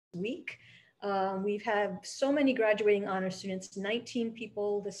week. We've had so many graduating honor students, 19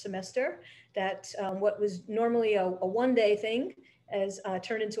 people this semester, that what was normally a one-day thing has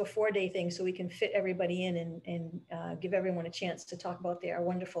turned into a four-day thing, so we can fit everybody in and give everyone a chance to talk about their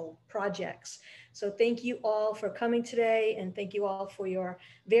wonderful projects. So thank you all for coming today, and thank you all for your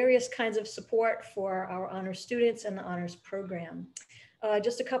various kinds of support for our honor students and the honors program.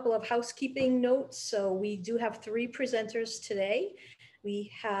 Just a couple of housekeeping notes. So we do have three presenters today.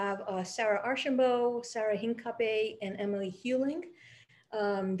 We have Sarah Archambault, Sarah Hincape, and Emily Hewling.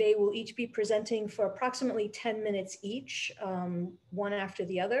 They will each be presenting for approximately 10 minutes each, one after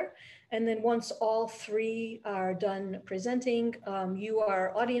the other. And then once all three are done presenting, you,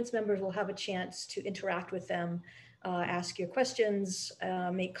 our audience members, will have a chance to interact with them, ask your questions,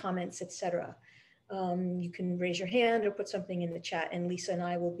 make comments, etc. You can raise your hand or put something in the chat, and Lisa and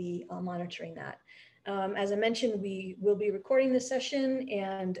I will be monitoring that. As I mentioned, we will be recording this session,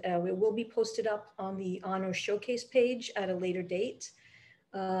 and it will be posted up on the Honor Showcase page at a later date.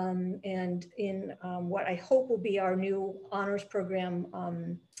 And in what I hope will be our new honors program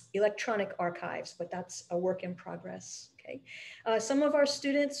electronic archives, but that's a work in progress. Okay. Some of our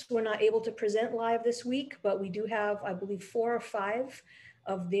students were not able to present live this week, but we do have, I believe, 4 or 5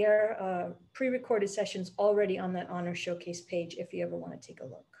 of their pre-recorded sessions already on that honor showcase page if you ever want to take a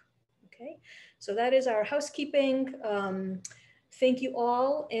look. Okay, so that is our housekeeping. Thank you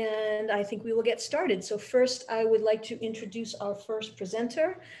all, and I think we will get started. So first, I would like to introduce our first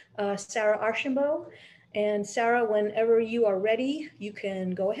presenter, Sarah Archambault. And Sarah, whenever you are ready, you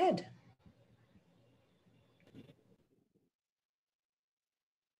can go ahead.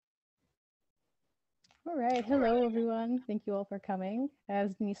 All right, hello everyone. Thank you all for coming.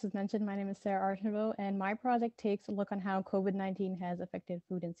 As Denise has mentioned, my name is Sarah Archambault, and my project takes a look on how COVID-19 has affected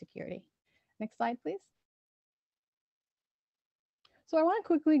food insecurity. Next slide, please. So I want to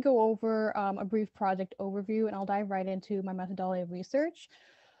quickly go over a brief project overview, and I'll dive right into my methodology of research.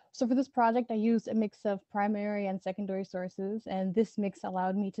 So for this project, I used a mix of primary and secondary sources, and this mix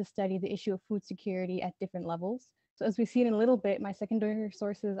allowed me to study the issue of food security at different levels. So as we've seen in a little bit, my secondary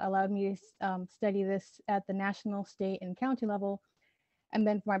sources allowed me to study this at the national, state, and county level. And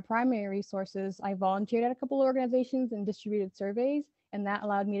then for my primary sources, I volunteered at a couple of organizations and distributed surveys, and that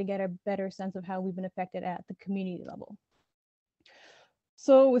allowed me to get a better sense of how we've been affected at the community level.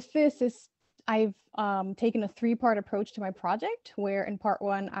 So with this, I've taken a 3-part approach to my project, where in part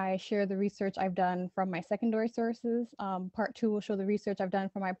 1, I share the research I've done from my secondary sources. Part 2 will show the research I've done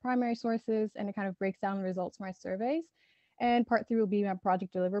from my primary sources, and it kind of breaks down the results from my surveys. And part 3 will be my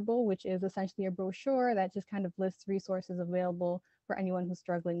project deliverable, which is essentially a brochure that just kind of lists resources available for anyone who's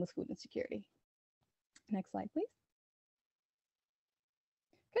struggling with food insecurity. Next slide, please.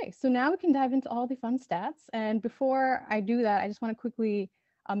 Okay, so now we can dive into all the fun stats. And before I do that, I just want to quickly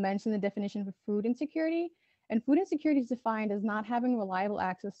mention the definition for food insecurity. And food insecurity is defined as not having reliable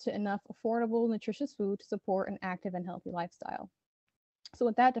access to enough affordable, nutritious food to support an active and healthy lifestyle. So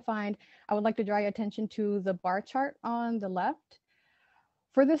with that defined, I would like to draw your attention to the bar chart on the left.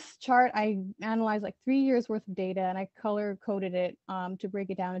 For this chart, I analyzed like 3 years worth of data, and I color coded it to break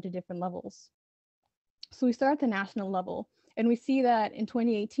it down into different levels. So we start at the national level. And we see that in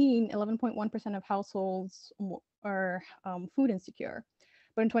 2018, 11.1% of households are food insecure.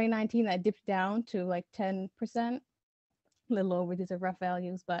 But in 2019, that dipped down to like 10%, a little over, these are rough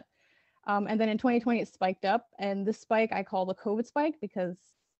values. But and then in 2020, it spiked up. And this spike I call the COVID spike, because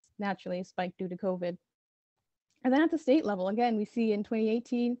naturally it spiked due to COVID. And then at the state level, again, we see in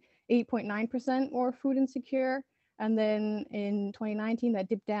 2018, 8.9% were food insecure. And then in 2019, that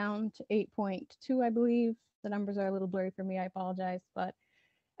dipped down to 8.2, I believe. The numbers are a little blurry for me, I apologize. And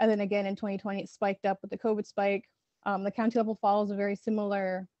then again, in 2020, it spiked up with the COVID spike. The county level follows a very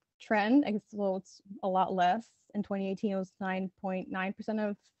similar trend, I guess, well, it's a lot less. In 2018, it was 9.9%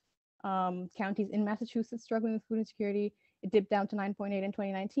 of counties in Massachusetts struggling with food insecurity. It dipped down to 9.8 in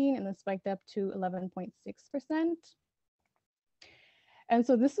 2019, and then spiked up to 11.6%. And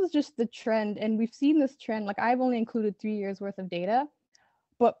so this was just the trend, and we've seen this trend, like I've only included 3 years worth of data,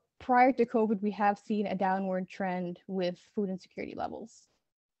 but prior to COVID, we have seen a downward trend with food insecurity levels.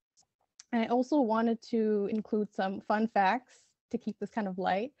 And I also wanted to include some fun facts to keep this kind of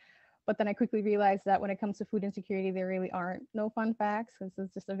light, but then I quickly realized that when it comes to food insecurity, there really aren't no fun facts, because this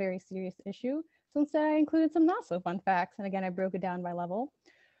is just a very serious issue. So instead, I included some not so fun facts, and again, I broke it down by level.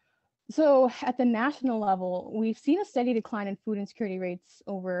 So at the national level, we've seen a steady decline in food insecurity rates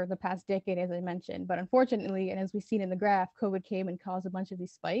over the past decade, as I mentioned, but unfortunately, and as we've seen in the graph, COVID came and caused a bunch of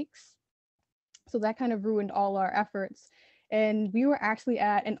these spikes. So that kind of ruined all our efforts. And we were actually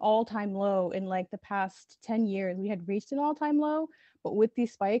at an all-time low in like the past 10 years. We had reached an all-time low, But with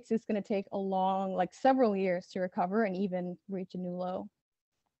these spikes, it's going to take a long, like several years to recover and even reach a new low.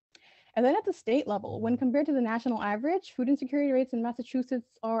 And then at the state level, when compared to the national average, food insecurity rates in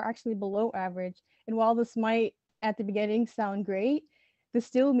Massachusetts are actually below average. And while this might at the beginning sound great, this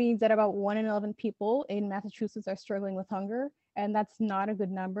still means that about 1 in 11 people in Massachusetts are struggling with hunger. And that's not a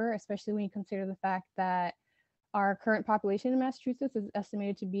good number, especially when you consider the fact that our current population in Massachusetts is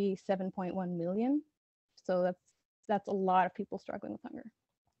estimated to be 7.1 million. So that's a lot of people struggling with hunger.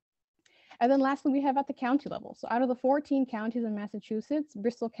 And then lastly, we have at the county level. So out of the 14 counties in Massachusetts,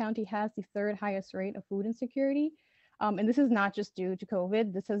 Bristol County has the third highest rate of food insecurity. And this is not just due to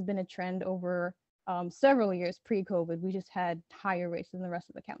COVID. This has been a trend over several years pre-COVID. We just had higher rates than the rest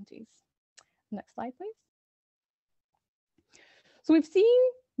of the counties. Next slide, please. So we've seen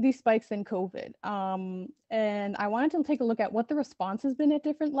these spikes in COVID. And I wanted to take a look at what the response has been at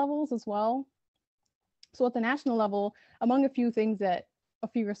different levels as well. So at the national level, among a few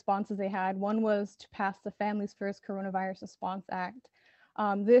responses they had, one was to pass the Families First Coronavirus Response Act.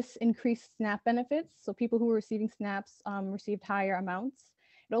 This increased SNAP benefits, so people who were receiving SNAPs received higher amounts.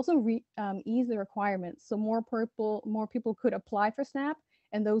 It also eased the requirements, so more people could apply for SNAP,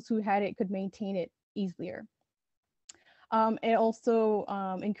 and those who had it could maintain it easier. It also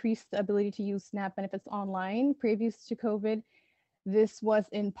increased the ability to use SNAP benefits online. Previous to COVID, this was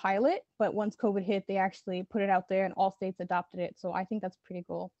in pilot, but once COVID hit, they actually put it out there and all states adopted it. So I think that's pretty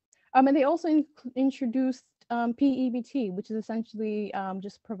cool. And they also introduced PEBT, which is essentially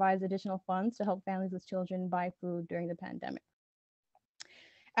just provides additional funds to help families with children buy food during the pandemic.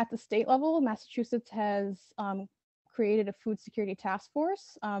 At the state level, Massachusetts has created a food security task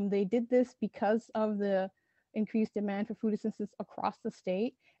force. They did this because of the increased demand for food assistance across the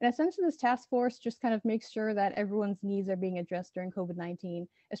state. And essentially this task force just kind of makes sure that everyone's needs are being addressed during COVID-19,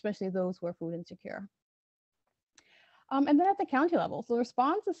 especially those who are food insecure. And then at the county level, so the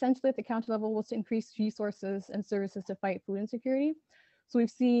response essentially at the county level was to increase resources and services to fight food insecurity. So we've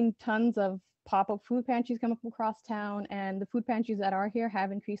seen tons of pop-up food pantries come up across town, and the food pantries that are here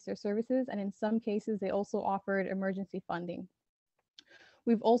have increased their services. And in some cases, they also offered emergency funding.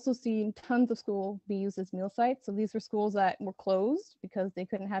 We've also seen tons of schools be used as meal sites. So these were schools that were closed because they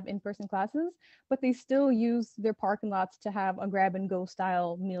couldn't have in-person classes, but they still use their parking lots to have a grab and go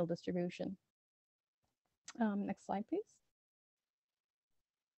style meal distribution. Next slide, please.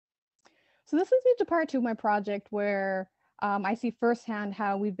 So this leads me to part two of my project where I see firsthand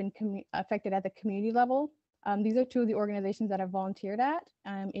how we've been affected at the community level. These are two of the organizations that I've volunteered at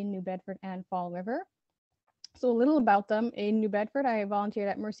in New Bedford and Fall River. So a little about them. In New Bedford, I volunteered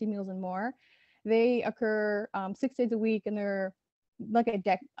at Mercy Meals and More. They occur 6 days a week, and they're like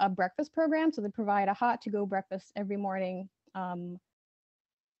a breakfast program. So they provide a hot to-go breakfast every morning,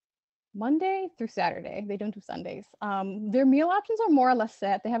 Monday through Saturday. They don't do Sundays. Their meal options are more or less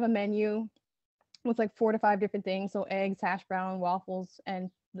set. They have a menu with like 4 to 5 different things. So eggs, hash brown, waffles,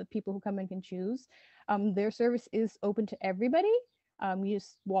 and the people who come in can choose. Their service is open to everybody. You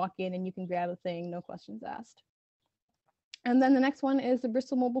just walk in and you can grab a thing, no questions asked. And then the next one is the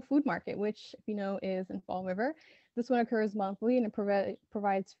Bristol Mobile Food Market, which, if you know, is in Fall River. This one occurs monthly, and it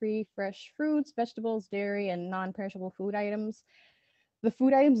provides free fresh fruits, vegetables, dairy, and non-perishable food items. The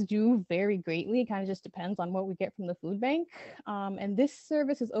food items do vary greatly. It kind of just depends on what we get from the food bank. And this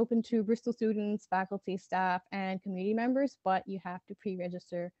service is open to Bristol students, faculty, staff, and community members, but you have to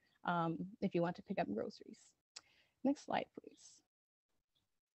pre-register if you want to pick up groceries. Next slide, please.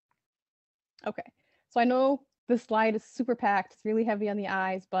 Okay, so I know this slide is super packed. It's really heavy on the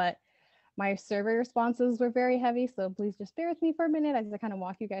eyes, but my survey responses were very heavy. So please just bear with me for a minute as I kind of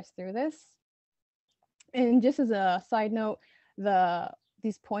walk you guys through this. And just as a side note,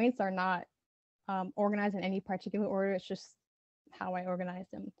 these points are not organized in any particular order. It's just how I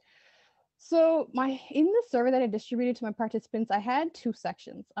organized them. So in the survey that I distributed to my participants, I had 2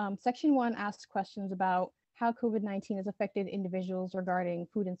 sections. Section 1 asked questions about how COVID-19 has affected individuals regarding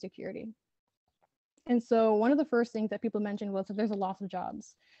food insecurity. And so one of the first things that people mentioned was that there's a loss of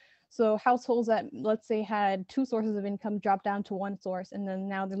jobs. So households that, let's say, had 2 sources of income drop down to 1 source, and then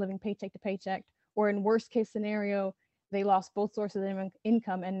now they're living paycheck to paycheck, or in worst case scenario, they lost both sources of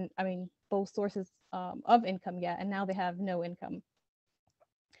income, and I mean, both sources of income, and now they have no income.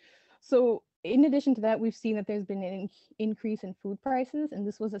 So in addition to that, we've seen that there's been an increase in food prices, and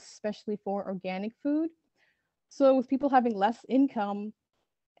this was especially for organic food. So with people having less income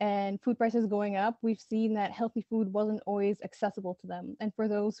and food prices going up, we've seen that healthy food wasn't always accessible to them. And for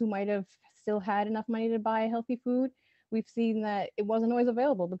those who might have still had enough money to buy healthy food, we've seen that it wasn't always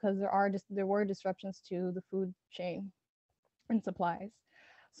available because there were disruptions to the food chain and supplies.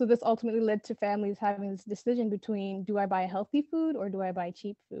 So this ultimately led to families having this decision between, do I buy healthy food or do I buy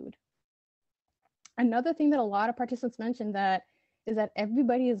cheap food? Another thing that a lot of participants mentioned that is that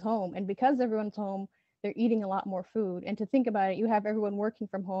everybody is home, and because everyone's home, they're eating a lot more food. And to think about it, you have everyone working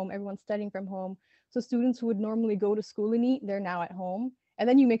from home, everyone studying from home. So students who would normally go to school and eat, they're now at home. And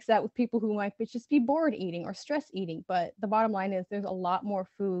then you mix that with people who might just be bored eating or stress eating. But the bottom line is there's a lot more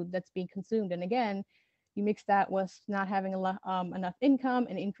food that's being consumed. And again, you mix that with not having enough income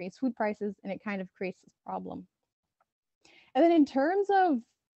and increased food prices, and it kind of creates this problem. And then in terms of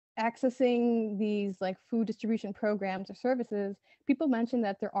accessing these like food distribution programs or services, people mention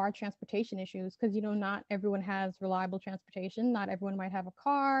that there are transportation issues because, you know, not everyone has reliable transportation. Not everyone might have a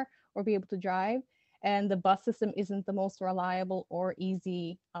car or be able to drive. And the bus system isn't the most reliable or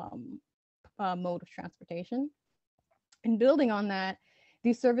easy mode of transportation. And building on that,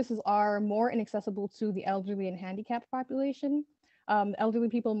 these services are more inaccessible to the elderly and handicapped population. Elderly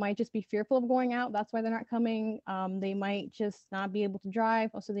people might just be fearful of going out. That's why they're not coming. They might just not be able to drive.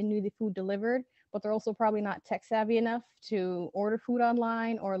 Also, they need the food delivered, but they're also probably not tech savvy enough to order food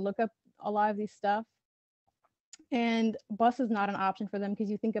online or look up a lot of these stuff. And bus is not an option for them because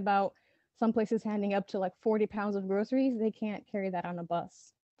you think about some places handing up to like 40 pounds of groceries. They can't carry that on a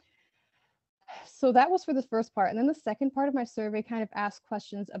bus. So that was for the first part. And then the second part of my survey kind of asked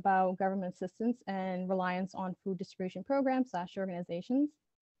questions about government assistance and reliance on food distribution programs / organizations.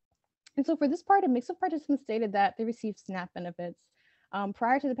 And so for this part, a mix of participants stated that they received SNAP benefits.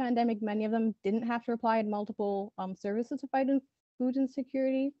 Prior to the pandemic, many of them didn't have to apply to multiple services to fight food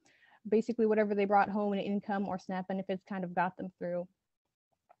insecurity. Basically, whatever they brought home in income or SNAP benefits kind of got them through.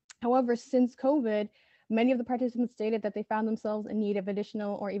 However, since COVID, many of the participants stated that they found themselves in need of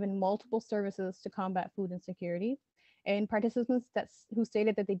additional or even multiple services to combat food insecurity. And participants who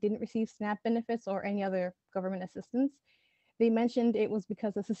stated that they didn't receive SNAP benefits or any other government assistance, they mentioned it was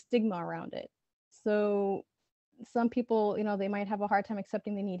because there's a stigma around it. So some people, you know, they might have a hard time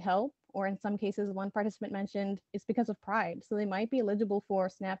accepting they need help, or in some cases, one participant mentioned it's because of pride. So they might be eligible for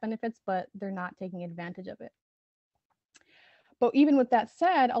SNAP benefits, but they're not taking advantage of it. But even with that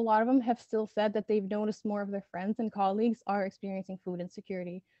said, a lot of them have still said that they've noticed more of their friends and colleagues are experiencing food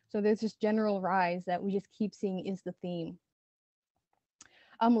insecurity. So there's this general rise that we just keep seeing is the theme.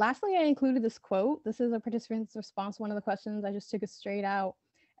 Lastly, I included this quote. This is a participant's response to one of the questions. I just took it straight out.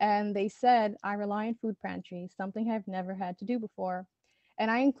 And they said, I rely on food pantries, something I've never had to do before. And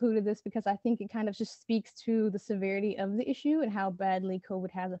I included this because I think it kind of just speaks to the severity of the issue and how badly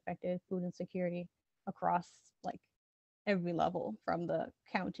COVID has affected food insecurity across like every level from the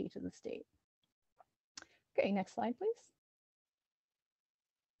county to the state. Okay, next slide, please.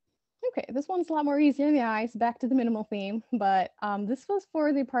 Okay, this one's a lot more easier in the eyes, back to the minimal theme, but this was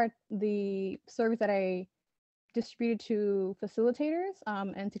for the service that I distributed to facilitators.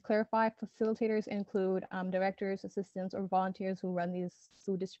 And to clarify, facilitators include directors, assistants, or volunteers who run these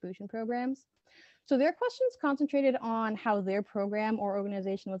food distribution programs. So their questions concentrated on how their program or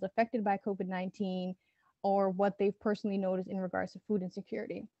organization was affected by COVID-19 or what they've personally noticed in regards to food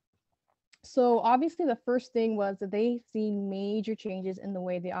insecurity. So obviously the first thing was that they've seen major changes in the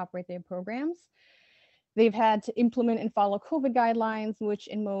way they operate their programs. They've had to implement and follow COVID guidelines, which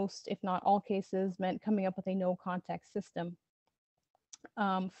in most, if not all cases, meant coming up with a no contact system.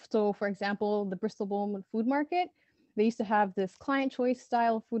 So for example, the Bristol food market, they used to have this client choice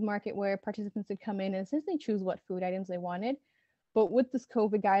style food market where participants would come in and essentially choose what food items they wanted. But with this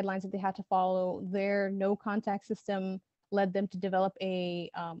COVID guidelines that they had to follow, their no contact system led them to develop a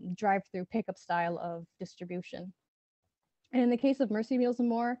drive-through pickup style of distribution. And in the case of Mercy Meals and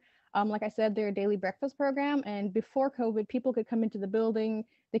More, like I said, they're a daily breakfast program. And before COVID, people could come into the building,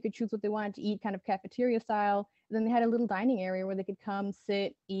 they could choose what they wanted to eat, kind of cafeteria style. And then they had a little dining area where they could come,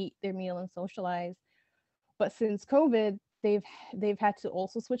 sit, eat their meal, and socialize. But since COVID, they've had to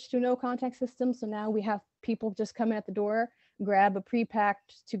also switch to a no contact system. So now we have people just come in at the door, grab a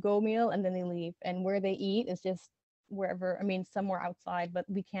pre-packed to-go meal, and then they leave. And where they eat is just wherever, I mean, somewhere outside, but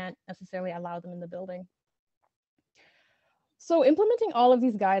we can't necessarily allow them in the building. So implementing all of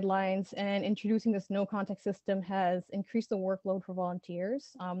these guidelines and introducing this no contact system has increased the workload for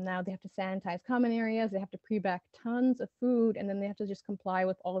volunteers. Now they have to sanitize common areas, they have to pre-pack tons of food, and then they have to just comply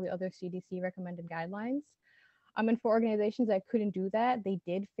with all the other CDC recommended guidelines. And for organizations that couldn't do that, they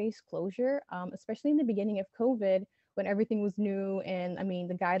did face closure, especially in the beginning of COVID when everything was new and I mean,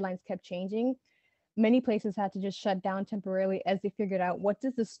 the guidelines kept changing. Many places had to just shut down temporarily as they figured out what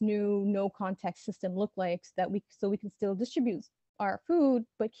does this new no contact system look like so we can still distribute our food,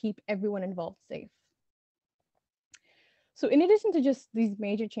 but keep everyone involved safe. So in addition to just these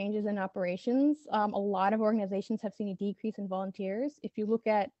major changes in operations, a lot of organizations have seen a decrease in volunteers. If you look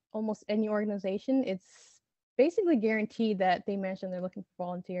at almost any organization, it's basically guaranteed that they mention they're looking for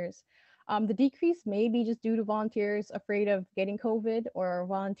volunteers. The decrease may be just due to volunteers afraid of getting COVID or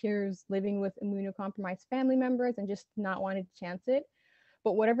volunteers living with immunocompromised family members and just not wanting to chance it.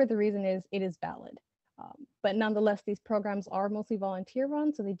 But whatever the reason is, it is valid. But nonetheless, these programs are mostly volunteer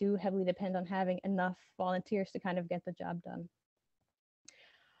run, so they do heavily depend on having enough volunteers to kind of get the job done.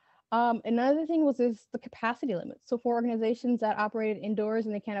 Another thing was the capacity limits. So for organizations that operated indoors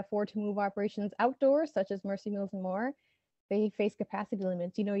and they can't afford to move operations outdoors, such as Mercy Meals and more, they face capacity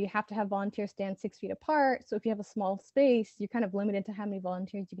limits. You know, you have to have volunteers stand 6 feet apart. So if you have a small space, you're kind of limited to how many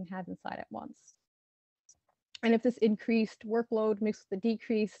volunteers you can have inside at once. And if this increased workload mixed with the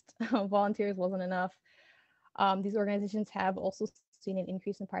decreased volunteers wasn't enough, these organizations have also seen an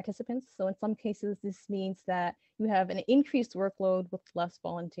increase in participants. So in some cases, this means that you have an increased workload with less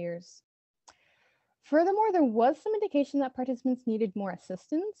volunteers. Furthermore, there was some indication that participants needed more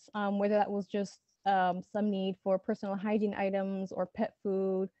assistance, whether that was just some need for personal hygiene items or pet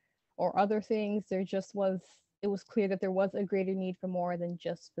food or other things. It was clear that there was a greater need for more than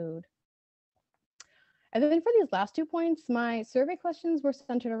just food. And then for these last 2 points, my survey questions were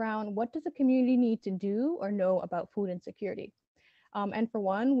centered around what does the community need to do or know about food insecurity? And for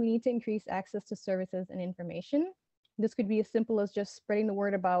one, we need to increase access to services and information. This could be as simple as just spreading the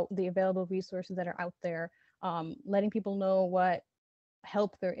word about the available resources that are out there, letting people know what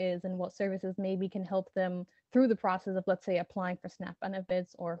help there is and what services maybe can help them through the process of, let's say, applying for SNAP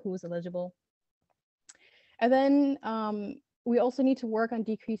benefits or who's eligible. And then we also need to work on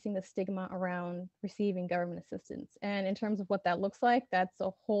decreasing the stigma around receiving government assistance. And in terms of what that looks like, that's a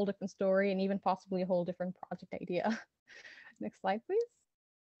whole different story and even possibly a whole different project idea. Next slide, please.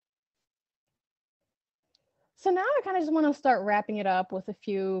 So now I kind of just want to start wrapping it up with a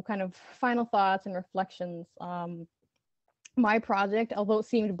few kind of final thoughts and reflections. My project, although it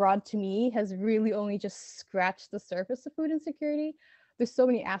seemed broad to me, has really only just scratched the surface of food insecurity. There's so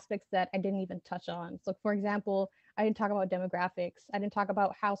many aspects that I didn't even touch on. So for example, I didn't talk about demographics. I didn't talk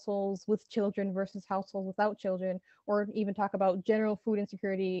about households with children versus households without children, or even talk about general food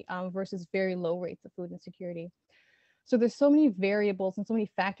insecurity versus very low rates of food insecurity. So there's so many variables and so many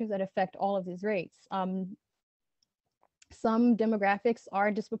factors that affect all of these rates. Some demographics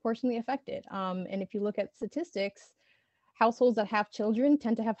are disproportionately affected. And if you look at statistics, households that have children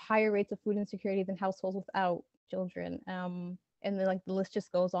tend to have higher rates of food insecurity than households without children. And then like the list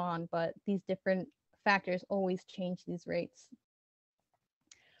just goes on, but these different factors always change these rates.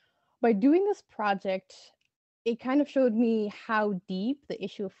 By doing this project, it kind of showed me how deep the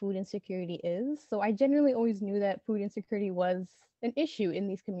issue of food insecurity is. So I generally always knew that food insecurity was an issue in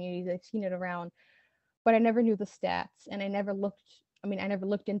these communities. I've seen it around, but I never knew the stats, and I never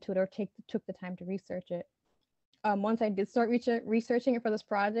looked into it or took the time to research it. Once I did start researching it for this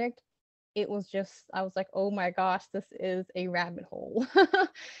project, I was like, oh my gosh, this is a rabbit hole.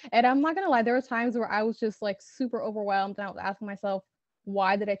 And I'm not gonna lie, there were times where I was just like super overwhelmed and I was asking myself,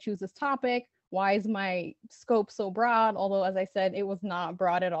 why did I choose this topic? Why is my scope so broad? Although, as I said, it was not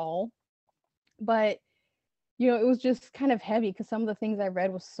broad at all. But, it was just kind of heavy because some of the things I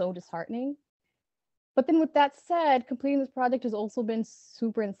read was so disheartening. But then with that said, completing this project has also been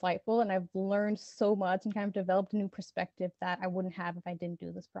super insightful, and I've learned so much and kind of developed a new perspective that I wouldn't have if I didn't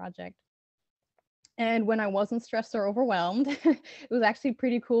do this project. And when I wasn't stressed or overwhelmed, it was actually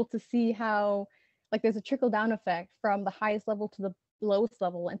pretty cool to see how like there's a trickle down effect from the highest level to the lowest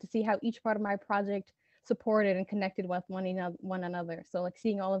level, and to see how each part of my project supported and connected with one another. So like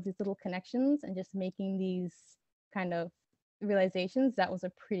seeing all of these little connections and just making these kind of realizations, that was a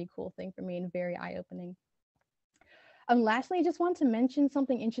pretty cool thing for me and very eye-opening. And lastly, I just want to mention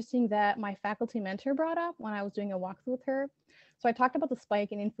something interesting that my faculty mentor brought up when I was doing a walkthrough with her. So I talked about the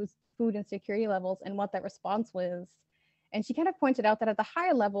spike in food insecurity levels and what that response was. And she kind of pointed out that at the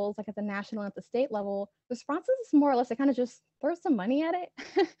higher levels, like at the national and at the state level, the response is more or less, they kind of just throw some money at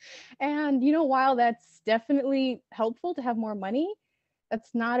it. And, while that's definitely helpful to have more money,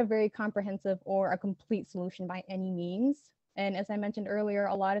 that's not a very comprehensive or a complete solution by any means. And as I mentioned earlier,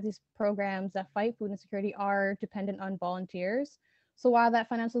 a lot of these programs that fight food insecurity are dependent on volunteers. So while that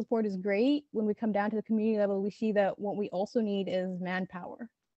financial support is great, when we come down to the community level, we see that what we also need is manpower.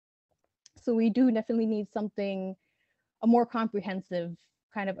 So we do definitely need a more comprehensive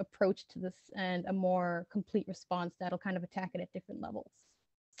kind of approach to this and a more complete response that'll kind of attack it at different levels.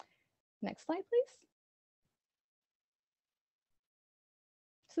 Next slide, please.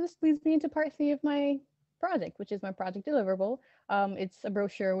 So this leads me into part 3 of my project, which is my project deliverable. It's a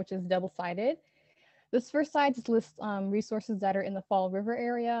brochure which is double-sided. This first slide just lists resources that are in the Fall River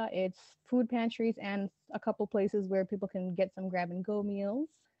area. It's food pantries and a couple places where people can get some grab and go meals.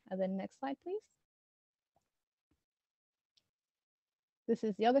 And then next slide, please. This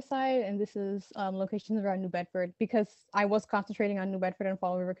is the other side, and this is locations around New Bedford, because I was concentrating on New Bedford and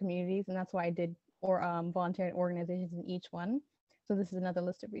Fall River communities, and that's why I did volunteer organizations in each one. So this is another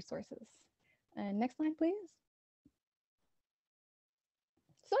list of resources. And next slide, please.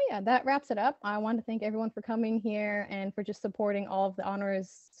 So yeah, that wraps it up. I want to thank everyone for coming here and for just supporting all of the honors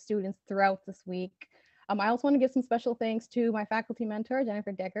students throughout this week. I also want to give some special thanks to my faculty mentor,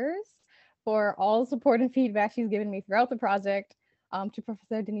 Jennifer Deckers, for all the support and feedback she's given me throughout the project, to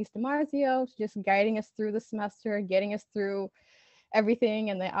Professor Denise DiMarzio, just guiding us through the semester, getting us through everything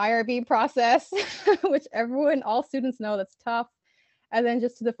and the IRB process, which all students know that's tough. And then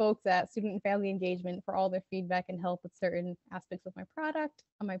just to the folks at Student and Family Engagement for all their feedback and help with certain aspects of my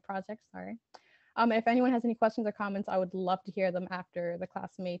project, sorry. If anyone has any questions or comments, I would love to hear them after the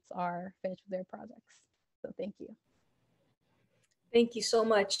classmates are finished with their projects. So thank you. Thank you so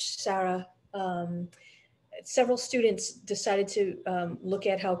much, Sarah. Several students decided to look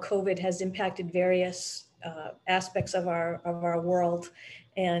at how COVID has impacted various aspects of our world.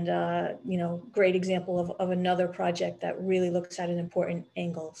 And, great example of another project that really looks at an important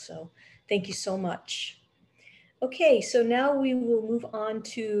angle. So thank you so much. Okay, so now we will move on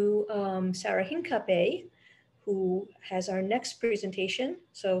to Sarah Hincape, who has our next presentation.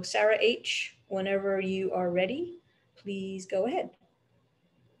 So Sarah H., whenever you are ready, please go ahead.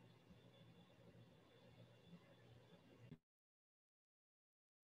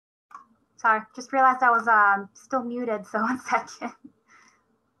 Sorry, just realized I was still muted, so 1 second.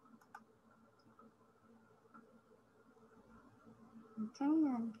 Okay,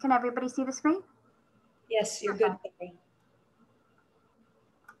 and can everybody see the screen? Yes, you're good.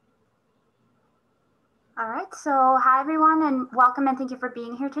 All right, so hi everyone and welcome and thank you for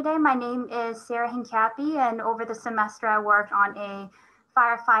being here today. My name is Sarah Hincape, and over the semester I worked on a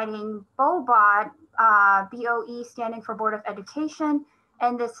firefighting BOBOT, BOE standing for Board of Education,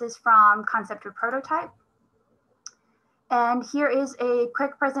 and this is from concept to prototype. And here is a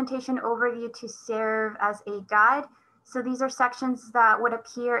quick presentation overview to serve as a guide. So these are sections that would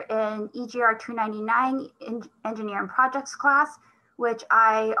appear in EGR 299 in Engineering Projects class, which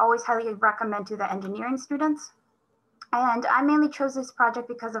I always highly recommend to the engineering students. And I mainly chose this project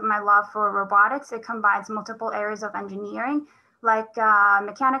because of my love for robotics. It combines multiple areas of engineering, like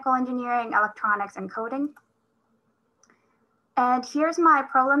mechanical engineering, electronics, and coding. And here's my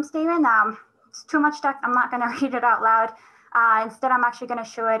problem statement. It's too much text, I'm not gonna read it out loud. Instead, I'm actually gonna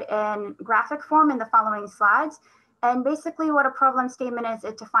show it in graphic form in the following slides. And basically what a problem statement is,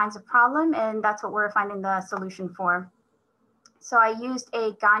 it defines a problem, and that's what we're finding the solution for. So I used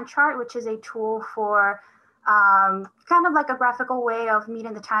a Gantt chart, which is a tool for kind of like a graphical way of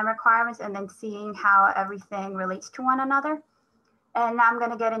meeting the time requirements and then seeing how everything relates to one another. And now I'm going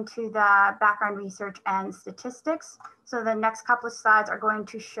to get into the background research and statistics. So the next couple of slides are going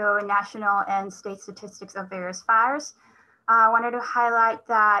to show national and state statistics of various fires. I wanted to highlight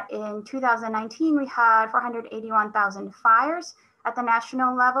that in 2019, we had 481,000 fires at the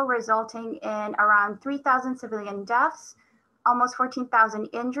national level, resulting in around 3,000 civilian deaths, almost 14,000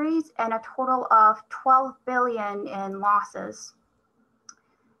 injuries, and a total of 12 billion in losses.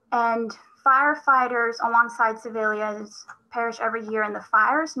 And firefighters alongside civilians perish every year in the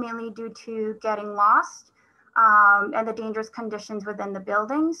fires, mainly due to getting lost and the dangerous conditions within the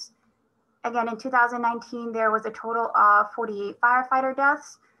buildings. Again, in 2019, there was a total of 48 firefighter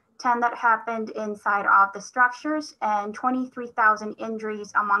deaths, 10 that happened inside of the structures, and 23,000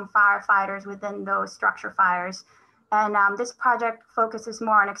 injuries among firefighters within those structure fires. And this project focuses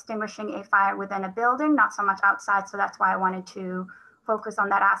more on extinguishing a fire within a building, not so much outside. So that's why I wanted to focus on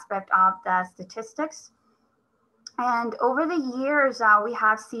that aspect of the statistics. And over the years, we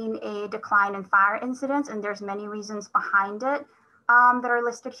have seen a decline in fire incidents, and there's many reasons behind it that are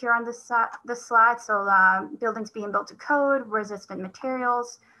listed here on this slide. So buildings being built to code, resistant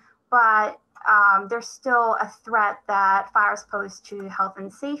materials, but there's still a threat that fires pose to health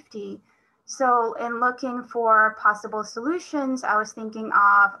and safety. So in looking for possible solutions, I was thinking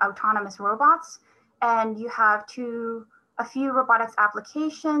of autonomous robots, and you have a few robotics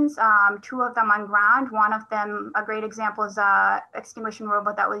applications, 2 of them on ground. One of them, a great example, is a extinguishing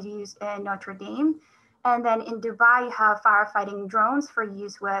robot that was used in Notre Dame. And then in Dubai, you have firefighting drones for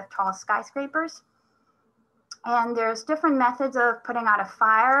use with tall skyscrapers. And there's different methods of putting out a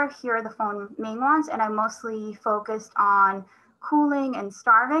fire. Here are the main ones, and I mostly focused on cooling and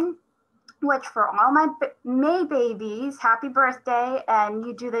starving. which for all my May babies, happy birthday. And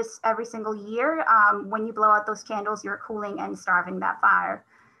you do this every single year. When you blow out those candles, you're cooling and starving that fire.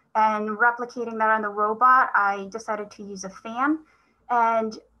 And replicating that on the robot, I decided to use a fan.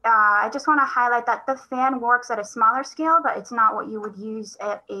 And I just want to highlight that the fan works at a smaller scale, but it's not what you would use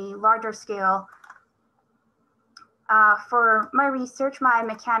at a larger scale. For my research, my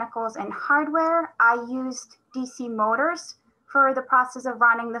mechanicals and hardware, I used DC motors for the process of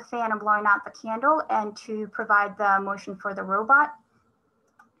running the fan and blowing out the candle and to provide the motion for the robot.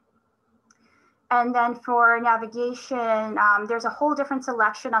 And then for navigation, there's a whole different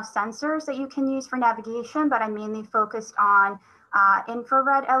selection of sensors that you can use for navigation, but I mainly focused on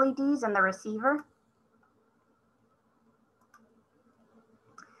infrared LEDs and the receiver.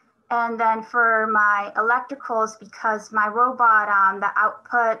 And then for my electricals, because my robot, the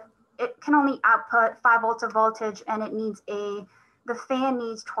output, it can only output 5 volts of voltage, and it needs the fan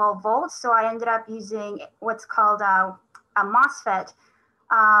needs 12 volts. So I ended up using what's called a MOSFET.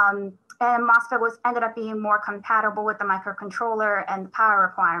 And MOSFET ended up being more compatible with the microcontroller and the power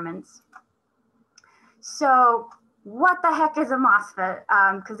requirements. So what the heck is a MOSFET?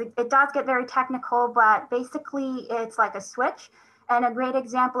 Because it does get very technical, but basically it's like a switch. And a great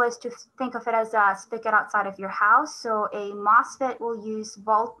example is to think of it as a spigot outside of your house. So a MOSFET will use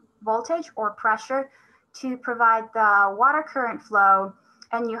voltage or pressure to provide the water current flow.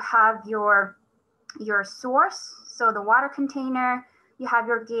 And you have your source, so the water container. You have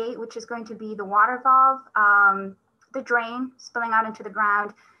your gate, which is going to be the water valve, the drain spilling out into the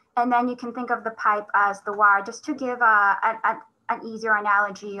ground. And then you can think of the pipe as the wire, just to give an easier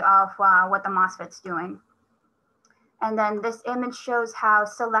analogy of what the MOSFET's doing. And then this image shows how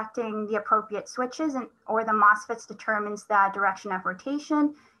selecting the appropriate switches or the MOSFETs determines the direction of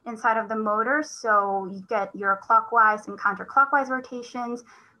rotation inside of the motor. So you get your clockwise and counterclockwise rotations.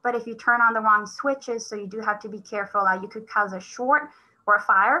 But if you turn on the wrong switches, so you do have to be careful, you could cause a short or a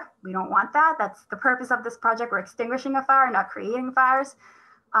fire. We don't want that. That's the purpose of this project. We're extinguishing a fire, not creating fires.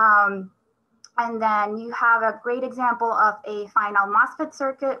 And then you have a great example of a final MOSFET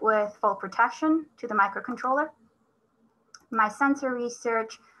circuit with full protection to the microcontroller. My sensor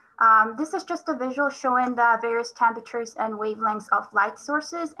research, this is just a visual showing the various temperatures and wavelengths of light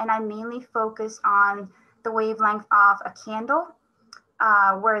sources. And I mainly focus on the wavelength of a candle,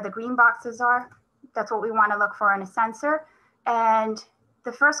 where the green boxes are. That's what we want to look for in a sensor. And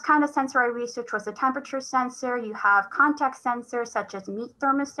the first kind of sensor I researched was a temperature sensor. You have contact sensors such as meat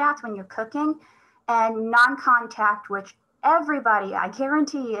thermostats when you're cooking, and non-contact, which everybody, I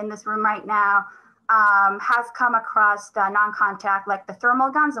guarantee in this room right now, has come across the non-contact, like the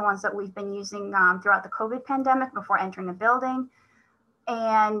thermal guns, the ones that we've been using throughout the COVID pandemic before entering a building,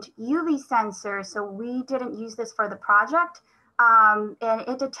 and UV sensors. So we didn't use this for the project, and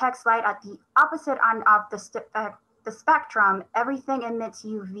it detects light at the opposite end of the spectrum. Everything emits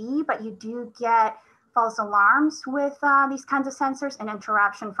UV, but you do get false alarms with these kinds of sensors and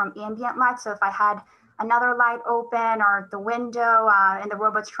interruption from ambient light. So if I had another light open or the window and the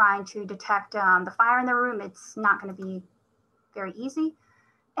robot's trying to detect the fire in the room, it's not going to be very easy.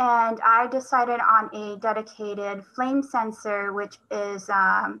 And I decided on a dedicated flame sensor, which is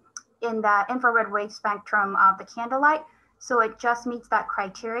in the infrared wave spectrum of the candlelight. So it just meets that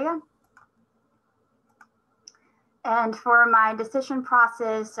criteria. And for my decision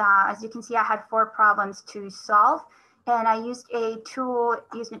process, as you can see, I had 4 problems to solve. And I used a tool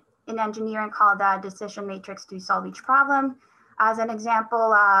used in engineering called the decision matrix to solve each problem. As an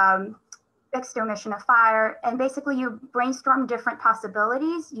example, extinguishing a fire. And basically you brainstorm different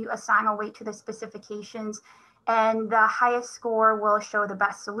possibilities. You assign a weight to the specifications, and the highest score will show the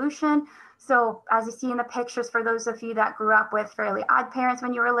best solution. So as you see in the pictures, for those of you that grew up with fairly odd parents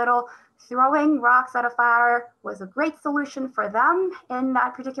when you were little, throwing rocks at a fire was a great solution for them in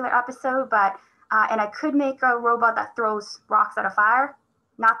that particular episode. But and I could make a robot that throws rocks at a fire.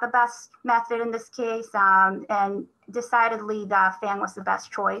 Not the best method in this case, and decidedly the fan was the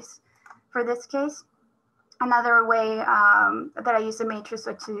best choice for this case. Another way that I use the matrix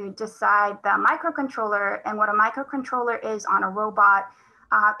was to decide the microcontroller, and what a microcontroller is on a robot.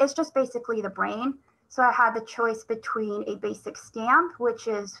 It's just basically the brain. So I had the choice between a basic stamp, which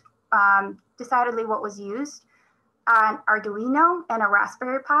is decidedly what was used, an Arduino, and a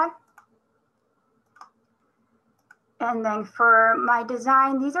Raspberry Pi. And then for my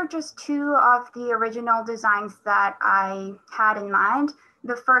design, these are just 2 of the original designs that I had in mind.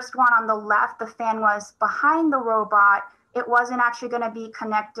 The first one on the left, the fan was behind the robot. It wasn't actually going to be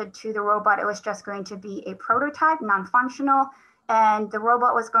connected to the robot. It was just going to be a prototype, non-functional. And the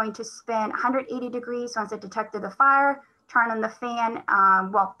robot was going to spin 180 degrees once it detected the fire, turn on the fan,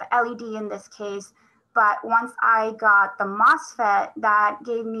 well, the LED in this case. But once I got the MOSFET, that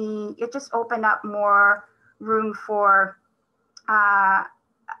gave me, it just opened up more room for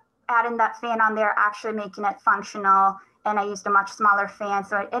adding that fan on there, actually making it functional. And I used a much smaller fan.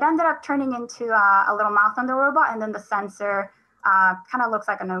 So it ended up turning into a little mouth on the robot. And then the sensor kind of looks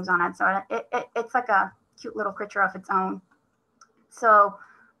like a nose on it. So it's like a cute little creature of its own. So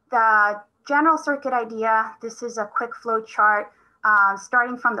the general circuit idea, this is a quick flow chart,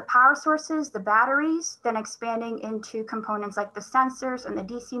 starting from the power sources, the batteries, then expanding into components like the sensors and the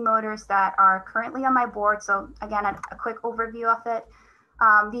DC motors that are currently on my board. So again, a quick overview of it.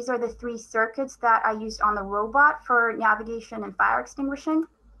 These are the 3 circuits that I used on the robot for navigation and fire extinguishing.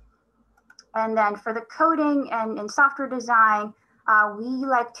 And then for the coding and software design, we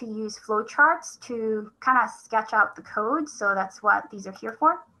like to use flow charts to kind of sketch out the code. So that's what these are here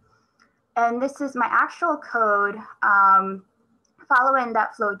for. And this is my actual code following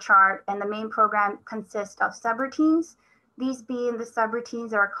that flow chart. And the main program consists of subroutines. These being the subroutines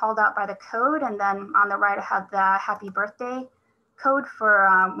that are called out by the code. And then on the right, I have the happy birthday code for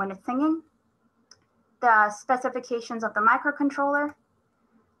when it's singing. The specifications of the microcontroller.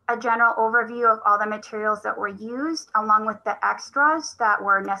 A general overview of all the materials that were used, along with the extras that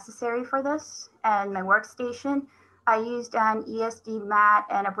were necessary for this, and my workstation. I used an ESD mat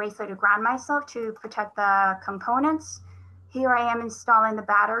and a bracelet to ground myself to protect the components. Here I am installing the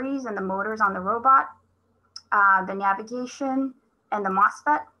batteries and the motors on the robot, the navigation, and the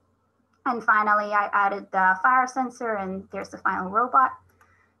MOSFET. And finally, I added the fire sensor, and there's the final robot.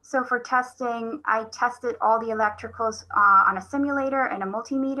 So for testing, I tested all the electricals on a simulator and a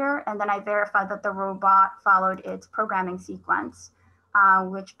multimeter, and then I verified that the robot followed its programming sequence,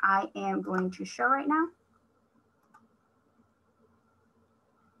 which I am going to show right now.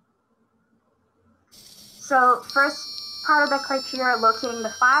 So first part of the criteria, locating the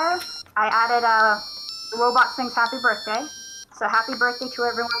fire, I added a robot sings happy birthday. So happy birthday to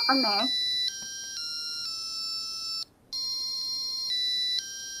everyone from May.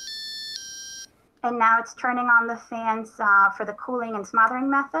 And now it's turning on the fans for the cooling and smothering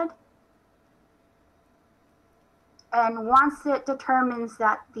method. And once it determines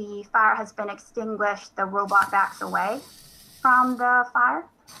that the fire has been extinguished, the robot backs away from the fire.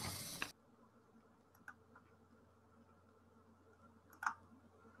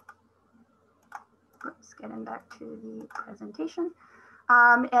 Oops, getting back to the presentation.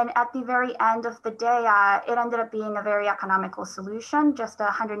 And at the very end of the day, it ended up being a very economical solution, just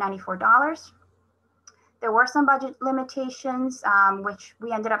 $194. There were some budget limitations, which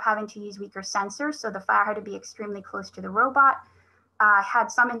we ended up having to use weaker sensors. So the fire had to be extremely close to the robot. Had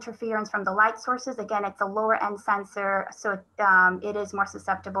some interference from the light sources. Again, it's a lower end sensor, so it is more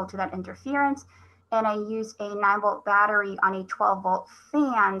susceptible to that interference. And I used a 9-volt battery on a 12-volt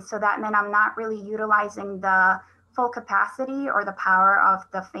fan. So that meant I'm not really utilizing the full capacity or the power of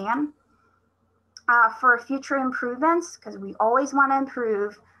the fan. For future improvements, because we always want to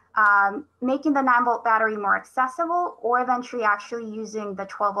improve, making the 9-volt battery more accessible, or eventually actually using the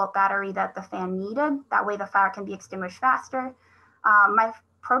 12-volt battery that the fan needed. That way the fire can be extinguished faster. My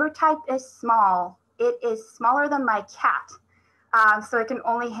prototype is small. It is smaller than my cat. So it can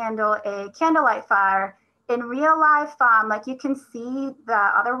only handle a candlelight fire. In real life, like you can see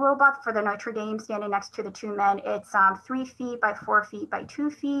the other robot for the Notre Dame standing next to the 2 men, it's 3 feet by 4 feet by 2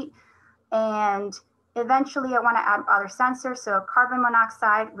 feet. And eventually I want to add other sensors, so carbon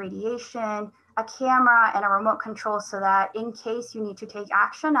monoxide, radiation, a camera, and a remote control so that in case you need to take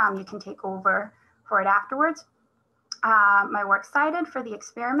action, you can take over for it afterwards. We're excited for the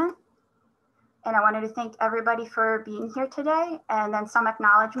experiment. And I wanted to thank everybody for being here today. And then some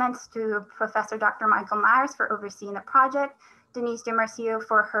acknowledgements to Professor Dr. Michael Myers for overseeing the project, Denise DiMarcio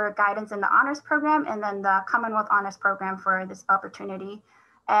for her guidance in the honors program, and then the Commonwealth honors program for this opportunity.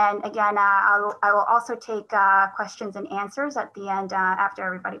 And again, I will also take questions and answers at the end after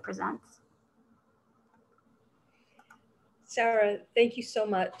everybody presents. Sarah, thank you so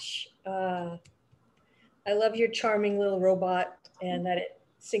much. I love your charming little robot and that it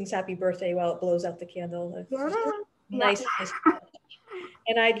sings happy birthday while it blows out the candle. Nice.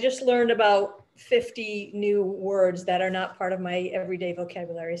 And I just learned about 50 new words that are not part of my everyday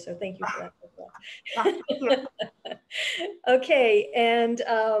vocabulary. So thank you for that as well. Thank you. Okay, and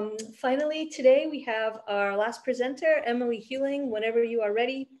finally today we have our last presenter, Emily Hewling. Whenever you are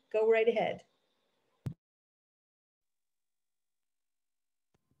ready, go right ahead.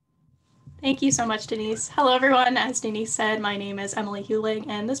 Thank you so much, Denise. Hello, everyone. As Denise said, my name is Emily Hewling,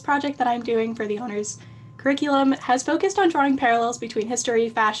 and this project that I'm doing for the honors curriculum has focused on drawing parallels between history,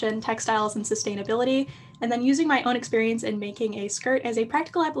 fashion, textiles, and sustainability, and then using my own experience in making a skirt as a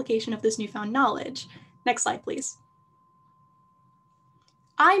practical application of this newfound knowledge. Next slide, please.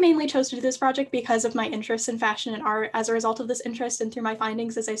 I mainly chose to do this project because of my interest in fashion and art. As a result of this interest and through my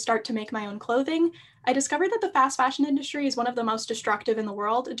findings as I start to make my own clothing, I discovered that the fast fashion industry is one of the most destructive in the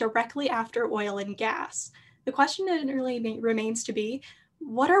world, directly after oil and gas. The question really remains to be,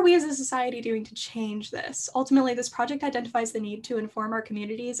 what are we as a society doing to change this? Ultimately, this project identifies the need to inform our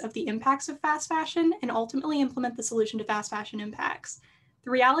communities of the impacts of fast fashion and ultimately implement the solution to fast fashion impacts. The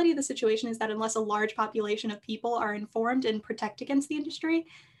reality of the situation is that unless a large population of people are informed and protect against the industry,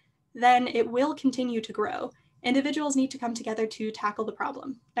 then it will continue to grow. Individuals need to come together to tackle the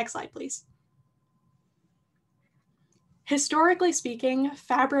problem. Next slide, please. Historically speaking,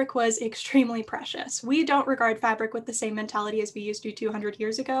 fabric was extremely precious. We don't regard fabric with the same mentality as we used to 200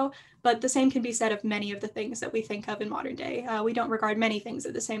 years ago, but the same can be said of many of the things that we think of in modern day. We don't regard many things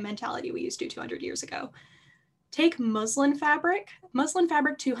with the same mentality we used to 200 years ago. Take muslin fabric. Muslin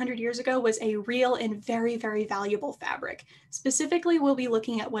fabric 200 years ago was a real and very, very valuable fabric. Specifically, we'll be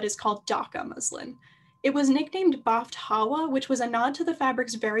looking at what is called Dhaka muslin. It was nicknamed Baft Hawa, which was a nod to the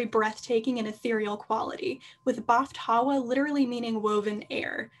fabric's very breathtaking and ethereal quality, with Baft Hawa literally meaning woven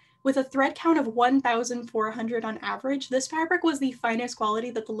air. With a thread count of 1,400 on average, this fabric was the finest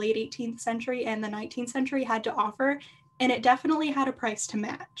quality that the late 18th century and the 19th century had to offer, and it definitely had a price to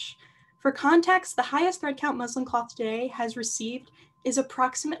match. For context, the highest thread count muslin cloth today has received is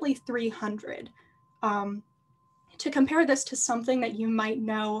approximately 300. To compare this to something that you might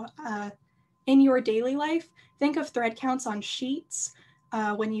know in your daily life, think of thread counts on sheets.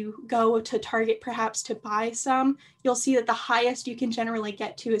 When you go to Target perhaps to buy some, you'll see that the highest you can generally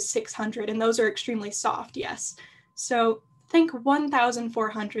get to is 600, and those are extremely soft, yes. So think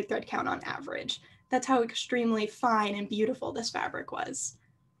 1,400 thread count on average. That's how extremely fine and beautiful this fabric was.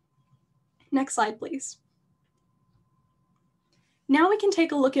 Next slide, please. Now we can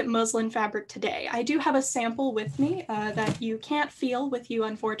take a look at muslin fabric today. I do have a sample with me that you can't feel with you,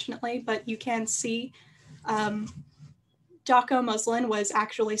 unfortunately, but you can see. Dhaka muslin was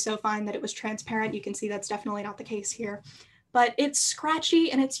actually so fine that it was transparent. You can see that's definitely not the case here. But it's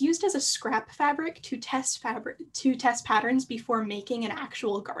scratchy and it's used as a scrap fabric to test patterns before making an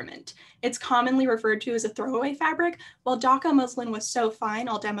actual garment. It's commonly referred to as a throwaway fabric. While Dhaka muslin was so fine,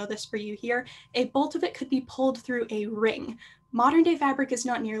 I'll demo this for you here, a bolt of it could be pulled through a ring. Modern day fabric is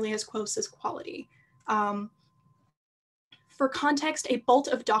not nearly as close as quality. For context, a bolt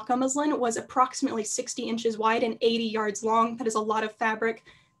of Dhaka muslin was approximately 60 inches wide and 80 yards long. That is a lot of fabric.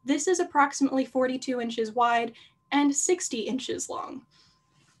 This is approximately 42 inches wide and 60 inches long.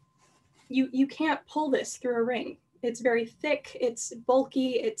 You can't pull this through a ring. It's very thick, it's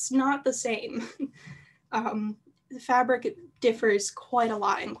bulky, it's not the same. The fabric differs quite a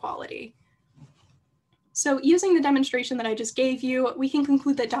lot in quality. So using the demonstration that I just gave you, we can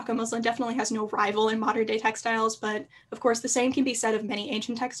conclude that Dhaka muslin definitely has no rival in modern day textiles, but of course the same can be said of many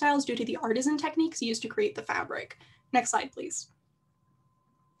ancient textiles due to the artisan techniques used to create the fabric. Next slide, please.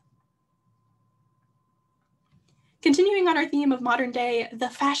 Continuing on our theme of modern day, the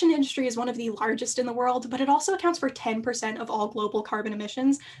fashion industry is one of the largest in the world, but it also accounts for 10% of all global carbon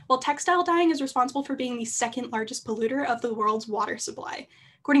emissions, while textile dyeing is responsible for being the second largest polluter of the world's water supply.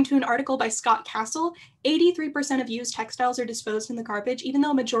 According to an article by Scott Castle, 83% of used textiles are disposed in the garbage, even though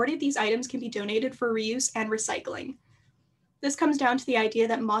a majority of these items can be donated for reuse and recycling. This comes down to the idea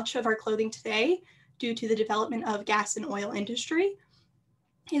that much of our clothing today, due to the development of gas and oil industry,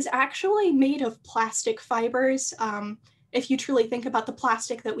 is actually made of plastic fibers. If you truly think about the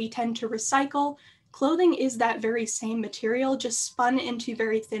plastic that we tend to recycle, clothing is that very same material, just spun into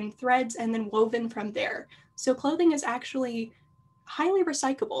very thin threads and then woven from there. So clothing is actually highly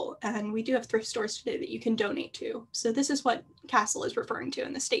recyclable, and we do have thrift stores today that you can donate to. So this is what Castle is referring to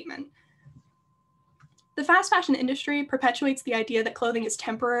in the statement. The fast fashion industry perpetuates the idea that clothing is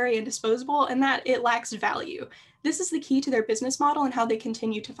temporary and disposable and that it lacks value. This is the key to their business model and how they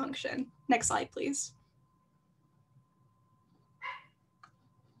continue to function. Next slide, please.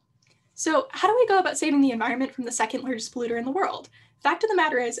 So how do we go about saving the environment from the second largest polluter in the world? Fact of the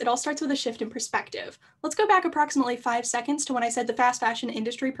matter is, it all starts with a shift in perspective. Let's go back approximately 5 seconds to when I said the fast fashion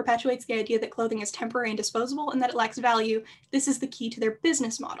industry perpetuates the idea that clothing is temporary and disposable and that it lacks value. This is the key to their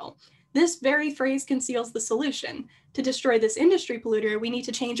business model. This very phrase conceals the solution. To destroy this industry polluter, we need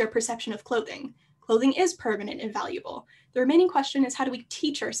to change our perception of clothing. Clothing is permanent and valuable. The remaining question is, how do we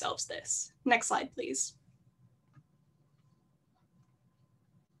teach ourselves this? Next slide, please.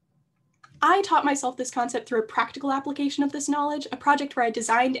 I taught myself this concept through a practical application of this knowledge, a project where I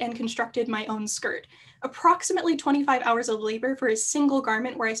designed and constructed my own skirt. Approximately 25 hours of labor for a single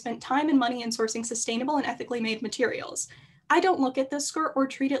garment where I spent time and money in sourcing sustainable and ethically made materials. I don't look at this skirt or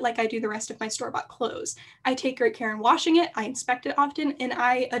treat it like I do the rest of my store-bought clothes. I take great care in washing it, I inspect it often, and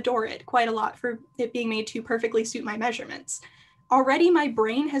I adore it quite a lot for it being made to perfectly suit my measurements. Already my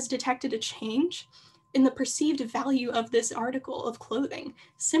brain has detected a change in the perceived value of this article of clothing,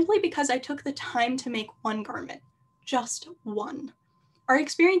 simply because I took the time to make one garment, just one. Our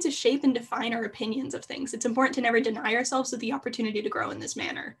experiences shape and define our opinions of things. It's important to never deny ourselves of the opportunity to grow in this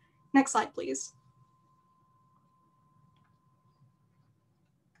manner. Next slide, please.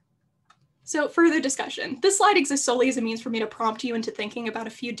 So further discussion. This slide exists solely as a means for me to prompt you into thinking about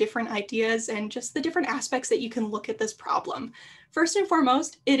a few different ideas and just the different aspects that you can look at this problem. First and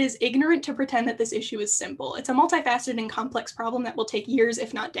foremost, it is ignorant to pretend that this issue is simple. It's a multifaceted and complex problem that will take years,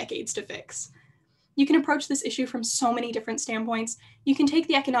 if not decades, to fix. You can approach this issue from so many different standpoints. You can take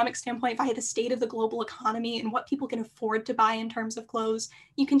the economic standpoint via the state of the global economy and what people can afford to buy in terms of clothes.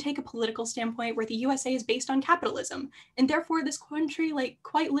 You can take a political standpoint where the USA is based on capitalism, and therefore this country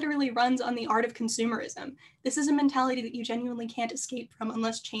quite literally runs on the art of consumerism. This is a mentality that you genuinely can't escape from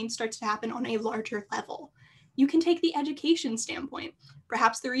unless change starts to happen on a larger level. You can take the education standpoint.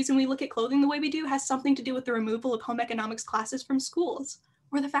 Perhaps the reason we look at clothing the way we do has something to do with the removal of home economics classes from schools,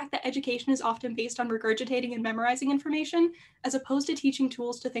 or the fact that education is often based on regurgitating and memorizing information, as opposed to teaching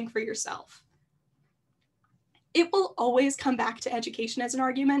tools to think for yourself. It will always come back to education as an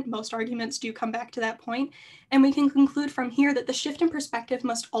argument. Most arguments do come back to that point, and we can conclude from here that the shift in perspective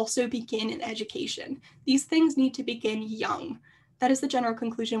must also begin in education. These things need to begin young. That is the general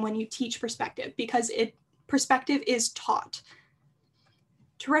conclusion when you teach perspective, because perspective is taught.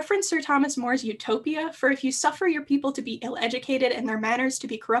 To reference Sir Thomas More's Utopia, for if you suffer your people to be ill-educated and their manners to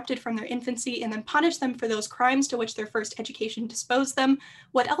be corrupted from their infancy, and then punish them for those crimes to which their first education disposed them,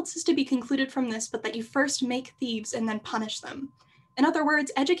 what else is to be concluded from this but that you first make thieves and then punish them? In other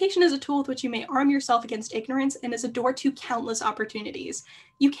words, education is a tool with which you may arm yourself against ignorance and is a door to countless opportunities.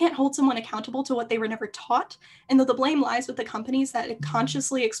 You can't hold someone accountable to what they were never taught, and though the blame lies with the companies that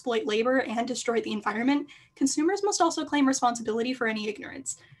consciously exploit labor and destroy the environment, consumers must also claim responsibility for any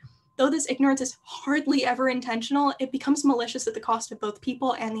ignorance. Though this ignorance is hardly ever intentional, it becomes malicious at the cost of both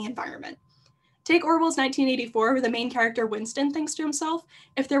people and the environment. Take Orwell's 1984, where the main character Winston thinks to himself,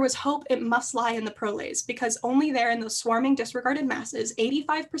 if there was hope, it must lie in the proles, because only there in those swarming, disregarded masses,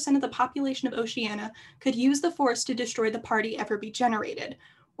 85% of the population of Oceania could use the force to destroy the party ever be generated.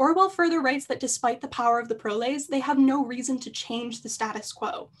 Orwell further writes that despite the power of the proles, they have no reason to change the status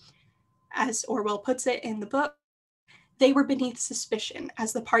quo. As Orwell puts it in the book, they were beneath suspicion.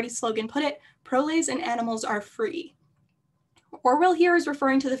 As the party slogan put it, proles and animals are free. Orwell here is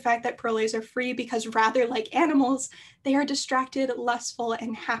referring to the fact that proles are free because rather like animals, they are distracted, lustful,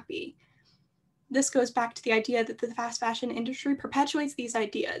 and happy. This goes back to the idea that the fast fashion industry perpetuates these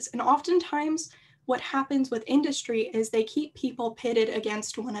ideas, and oftentimes what happens with industry is they keep people pitted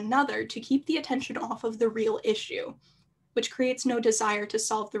against one another to keep the attention off of the real issue, which creates no desire to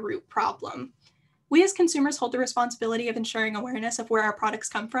solve the root problem. We as consumers hold the responsibility of ensuring awareness of where our products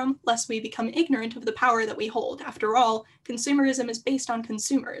come from, lest we become ignorant of the power that we hold. After all, consumerism is based on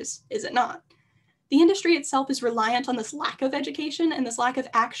consumers, is it not? The industry itself is reliant on this lack of education and this lack of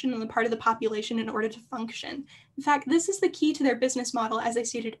action on the part of the population in order to function. In fact, this is the key to their business model, as I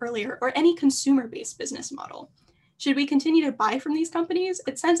stated earlier, or any consumer-based business model. Should we continue to buy from these companies?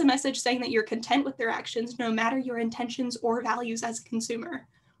 It sends a message saying that you're content with their actions, no matter your intentions or values as a consumer.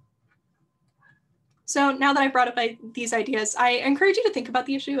 So now that I've brought up these ideas, I encourage you to think about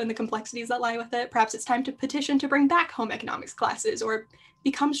the issue and the complexities that lie with it. Perhaps it's time to petition to bring back home economics classes or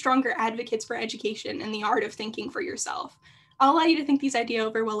become stronger advocates for education and the art of thinking for yourself. I'll allow you to think these ideas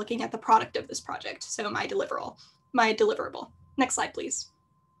over while looking at the product of this project, so my deliverable. Next slide, please.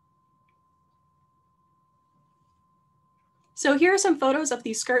 So here are some photos of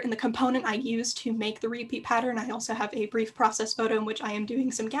the skirt and the component I used to make the repeat pattern. I also have a brief process photo in which I am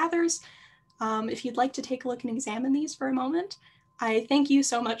doing some gathers. If you'd like to take a look and examine these for a moment, I thank you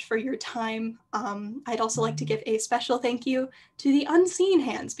so much for your time. I'd also like to give a special thank you to the unseen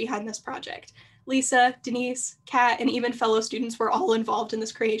hands behind this project. Lisa, Denise, Kat, and even fellow students were all involved in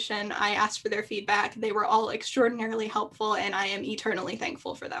this creation. I asked for their feedback. They were all extraordinarily helpful, and I am eternally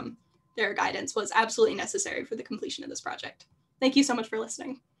thankful for them. Their guidance was absolutely necessary for the completion of this project. Thank you so much for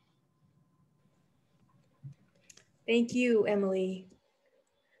listening. Thank you, Emily.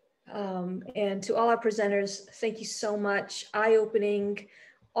 And to all our presenters, thank you so much. Eye-opening,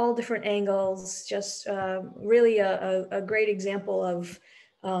 all different angles, just really a great example of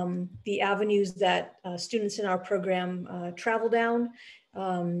the avenues that students in our program travel down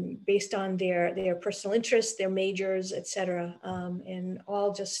based on their personal interests, their majors, et cetera, and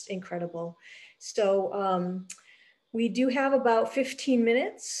all just incredible. So we do have about 15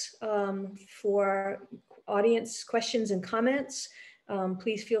 minutes for audience questions and comments.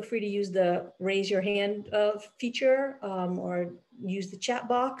 Please feel free to use the raise your hand feature or use the chat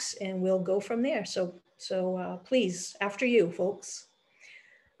box, and we'll go from there. So please, after you, folks.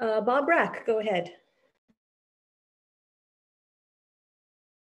 Bob Brack, go ahead.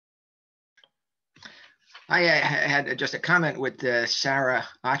 I had just a comment with Sarah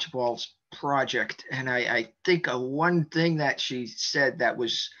Archibald's project, and I think one thing that she said that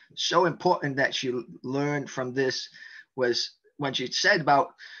was so important that she learned from this was when she said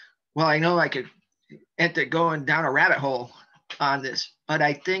about, well, I know I could enter going down a rabbit hole on this, but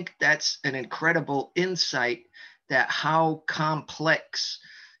I think that's an incredible insight that how complex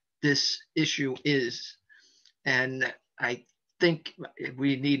this issue is. And I think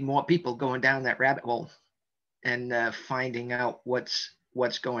we need more people going down that rabbit hole and finding out what's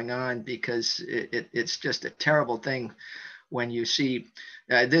going on, because it's just a terrible thing when you see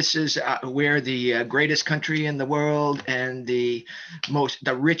this is we're the greatest country in the world and the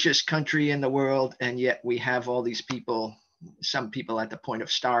richest country in the world, and yet we have all these people, some people at the point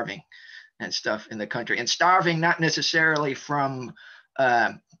of starving and stuff in the country, and starving not necessarily from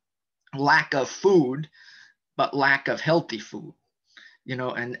lack of food, but lack of healthy food. You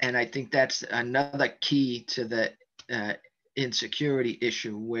know, and I think that's another key to the insecurity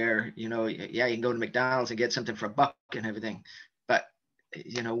issue, where, you know, yeah, you can go to McDonald's and get something for $1 and everything, but,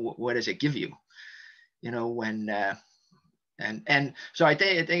 you know, what does it give you? You know, when and so I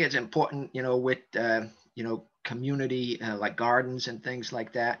think it's important, you know, with you know, community like gardens and things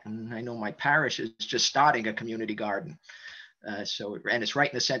like that. And I know my parish is just starting a community garden, and it's right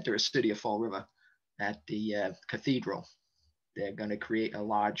in the center of City of Fall River at the cathedral. They're going to create a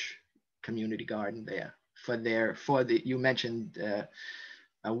large community garden there you mentioned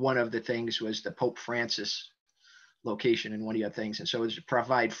one of the things was the Pope Francis location in one of your things. And so it's to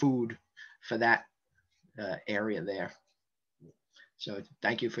provide food for that area there. So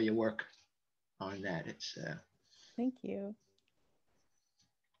thank you for your work on that. It's Thank you.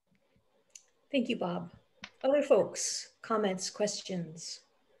 Thank you, Bob. Other folks, comments, questions?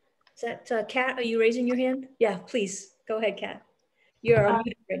 Is that Kat? Are you raising your hand? Yeah, please go ahead, Kat. You're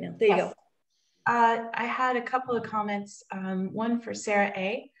muted right now. There you go. I had a couple of comments. One for Sarah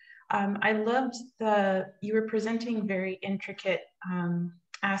A. I loved you were presenting very intricate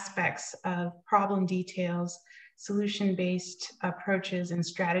aspects of problem details, solution-based approaches and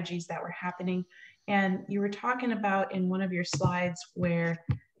strategies that were happening. And you were talking about in one of your slides where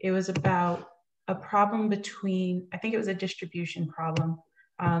it was about a problem between, I think it was a distribution problem.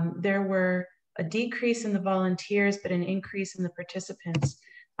 There were a decrease in the volunteers, but an increase in the participants.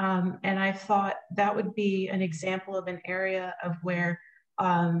 And I thought that would be an example of an area of where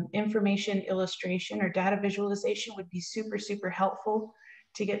information illustration or data visualization would be super, super helpful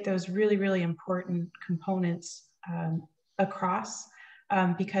to get those really, really important components across.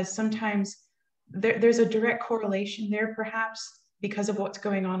 Because sometimes there's a direct correlation there, perhaps, because of what's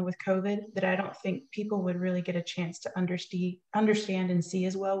going on with COVID, that I don't think people would really get a chance to understand and see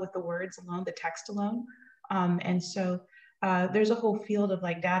as well with the words alone, the text alone. And so there's a whole field of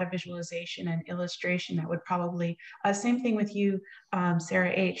like data visualization and illustration that would probably, same thing with you,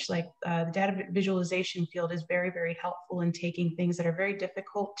 Sarah H, like the data visualization field is very, very helpful in taking things that are very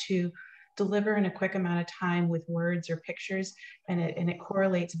difficult to deliver in a quick amount of time with words or pictures, and it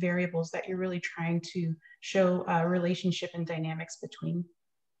correlates variables that you're really trying to show a relationship and dynamics between.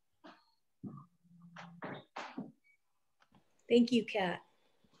 Thank you, Kat.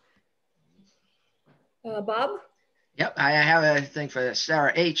 Bob? Yep, I have a thing for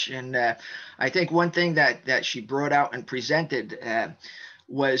Sarah H. And I think one thing that she brought out and presented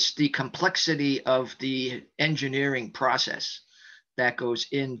was the complexity of the engineering process that goes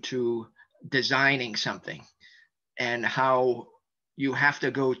into designing something, and how you have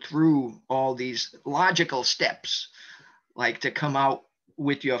to go through all these logical steps, like to come out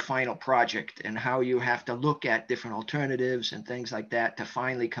with your final project, and how you have to look at different alternatives and things like that to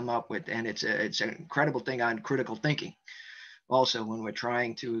finally come up with. And it's an incredible thing on critical thinking. Also, when we're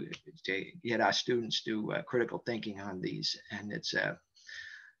trying to get our students to critical thinking on these, and it's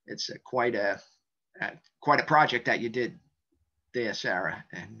quite a project that you did there, Sarah.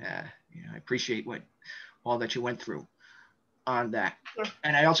 And you know, I appreciate all that you went through on that. Yeah.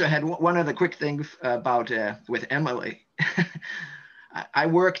 And I also had one other quick thing about with Emily. I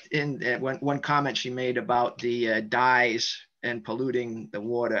worked in one comment she made about the dyes and polluting the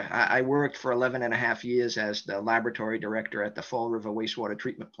water. I worked for 11 and a half years as the laboratory director at the Fall River wastewater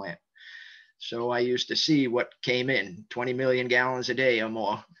treatment plant. So I used to see what came in, 20 million gallons a day or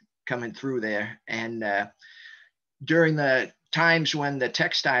more coming through there. And during the times when the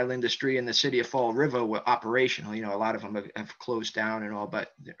textile industry in the city of Fall River were operational, a lot of them have closed down and all,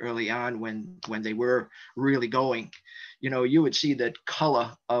 but early on when they were really going, you would see the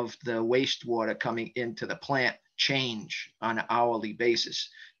color of the wastewater coming into the plant change on an hourly basis,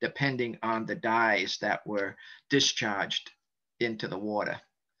 depending on the dyes that were discharged into the water.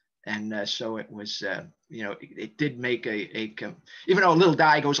 And so it was, it did make even though a little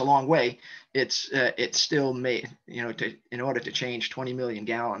dye goes a long way, it's still made, in order to change 20 million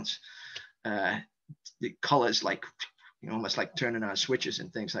gallons, the colors like, almost like turning on switches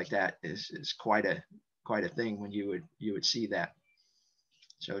and things like that is quite a thing when you would see that.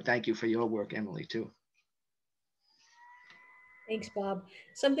 So thank you for your work, Emily, too. Thanks, Bob.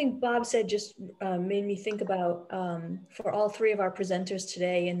 Something Bob said just made me think about for all three of our presenters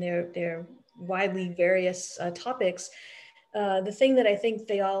today and their widely various topics. The thing that I think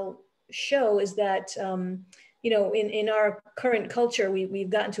they all show is that, in our current culture, we've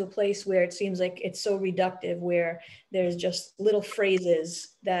gotten to a place where it seems like it's so reductive, where there's just little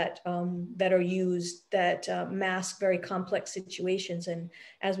phrases that that are used that mask very complex situations. And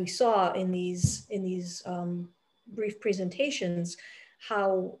as we saw in these brief presentations,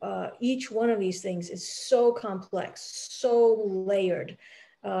 how each one of these things is so complex, so layered,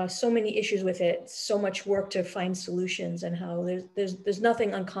 so many issues with it, so much work to find solutions, and how there's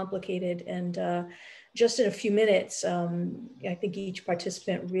nothing uncomplicated. And just in a few minutes, I think each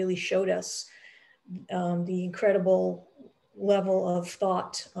participant really showed us the incredible level of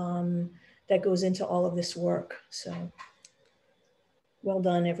thought that goes into all of this work. So well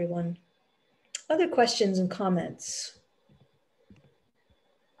done, everyone. Other questions and comments?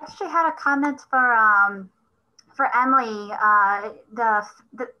 I actually had a comment for Emily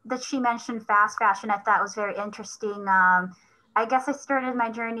that she mentioned fast fashion. I thought was very interesting. I guess I started my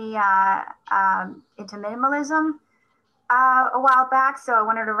journey into minimalism a while back, so I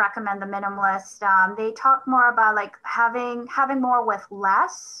wanted to recommend The Minimalist. They talk more about like having more with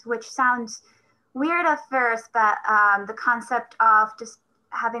less, which sounds weird at first, but the concept of just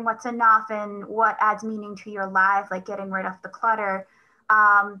having what's enough and what adds meaning to your life, like getting rid of the clutter.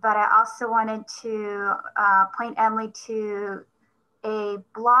 But I also wanted to point Emily to a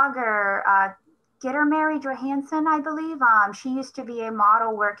blogger, Get Her Mary Johansson, I believe. She used to be a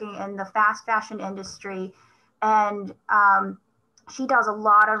model working in the fast fashion industry, and she does a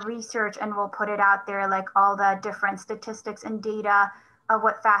lot of research and will put it out there, like all the different statistics and data of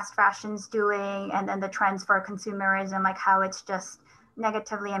what fast fashion's doing, and then the trends for consumerism, like how it's just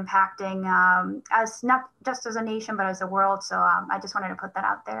negatively impacting us, not just as a nation, but as a world. So I just wanted to put that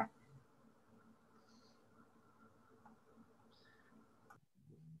out there.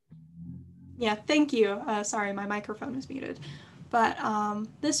 Yeah, thank you. Sorry, my microphone was muted. But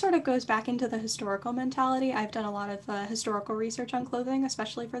this sort of goes back into the historical mentality. I've done a lot of historical research on clothing,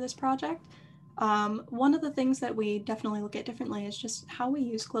 especially for this project. One of the things that we definitely look at differently is just how we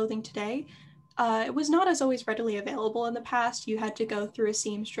use clothing today. It was not as always readily available in the past. You had to go through a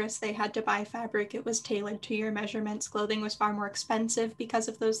seamstress. They had to buy fabric. It was tailored to your measurements. Clothing was far more expensive because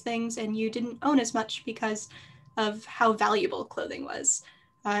of those things, and you didn't own as much because of how valuable clothing was.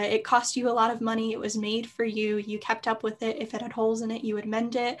 It cost you a lot of money. It was made for you. You kept up with it. If it had holes in it, you would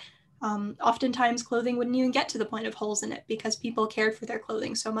mend it. Oftentimes clothing wouldn't even get to the point of holes in it because people cared for their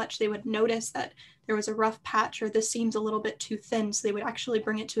clothing so much. They would notice that there was a rough patch or this seam's a little bit too thin, so they would actually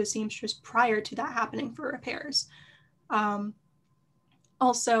bring it to a seamstress prior to that happening for repairs.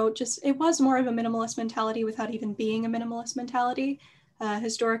 Also, just it was more of a minimalist mentality without even being a minimalist mentality.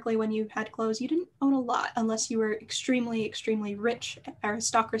 Historically, when you had clothes, you didn't own a lot unless you were extremely, extremely rich,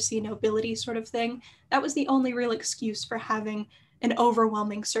 aristocracy, nobility sort of thing. That was the only real excuse for having an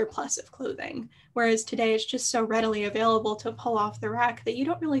overwhelming surplus of clothing. Whereas today it's just so readily available to pull off the rack that you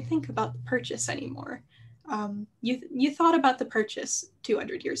don't really think about the purchase anymore. You thought about the purchase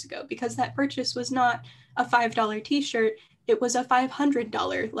 200 years ago because that purchase was not a $5 t-shirt. It was a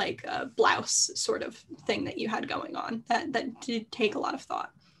 $500 like blouse sort of thing that you had going on. That did take a lot of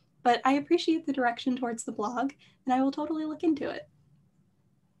thought. But I appreciate the direction towards the blog, and I will totally look into it.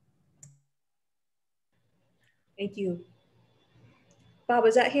 Thank you. Bob,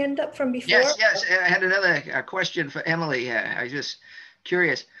 was that hand up from before? Yes. I had another question for Emily. I was just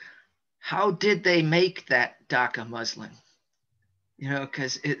curious. How did they make that Dhaka muslin?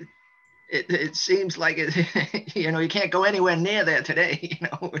 Because it seems like it, you can't go anywhere near there today,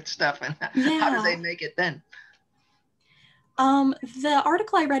 with stuff. And yeah. How did they make it then? The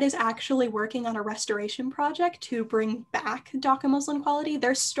article I read is actually working on a restoration project to bring back Dhaka muslin quality.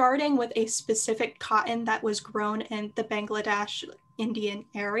 They're starting with a specific cotton that was grown in the Bangladesh Indian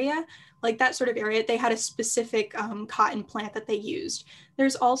area, like that sort of area. They had a specific cotton plant that they used.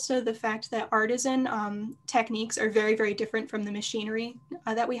 There's also the fact that artisan techniques are very, very different from the machinery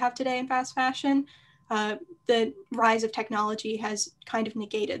that we have today in fast fashion. The rise of technology has kind of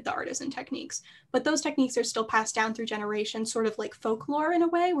negated the artisan techniques, but those techniques are still passed down through generations, sort of like folklore in a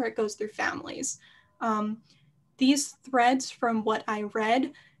way, where it goes through families. These threads, from what I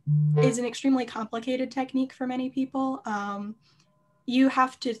read, is an extremely complicated technique for many people. You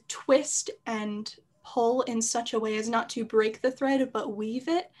have to twist and pull in such a way as not to break the thread, but weave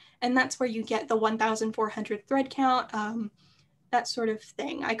it. And that's where you get the 1,400 thread count, that sort of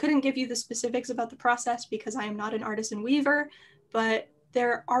thing. I couldn't give you the specifics about the process because I am not an artisan weaver, but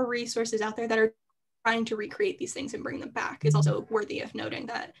there are resources out there that are trying to recreate these things and bring them back. It's also worthy of noting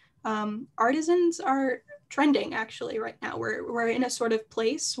that artisans are trending actually right now. We're in a sort of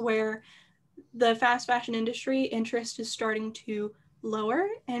place where the fast fashion industry interest is starting to lower,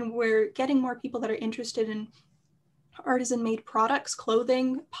 and we're getting more people that are interested in artisan made products,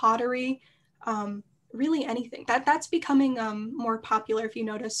 clothing, pottery, really anything. That's becoming more popular, if you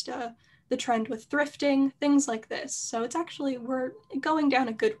noticed the trend with thrifting, things like this. So it's actually, we're going down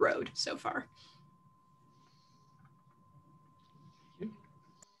a good road so far.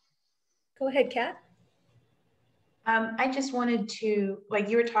 Go ahead, Kat. I just wanted to, like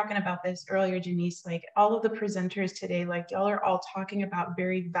you were talking about this earlier, Janice, like all of the presenters today, like y'all are all talking about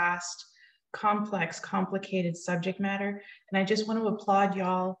very vast, complex, complicated subject matter. And I just want to applaud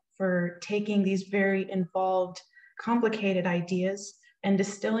y'all for taking these very involved, complicated ideas and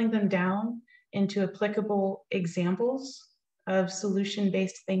distilling them down into applicable examples of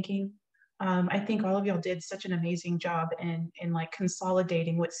solution-based thinking. I think all of y'all did such an amazing job in like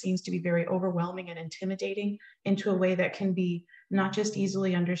consolidating what seems to be very overwhelming and intimidating into a way that can be not just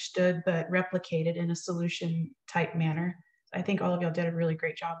easily understood, but replicated in a solution type manner. I think all of y'all did a really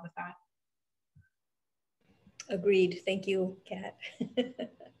great job with that. Agreed. Thank you, Kat.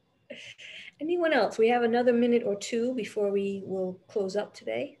 Anyone else? We have another minute or two before we will close up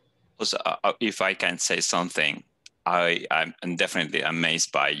today. Also, if I can say something, I'm definitely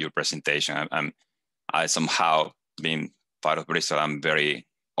amazed by your presentation. I somehow, being part of Bristol, I'm very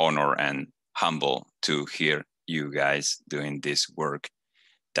honored and humble to hear you guys doing this work.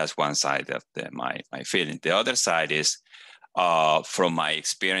 That's one side of my feeling. The other side is from my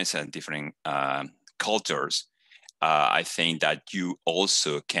experience in different cultures, I think that you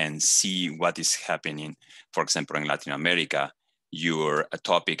also can see what is happening, for example, in Latin America. Your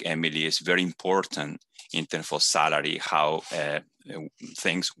topic, Emily, is very important in terms of salary, how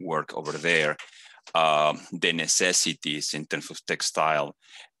things work over there, the necessities in terms of textile,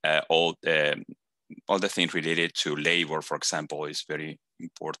 all the things related to labor, for example, is very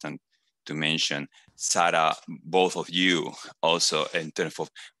important to mention. Sarah, both of you also in terms of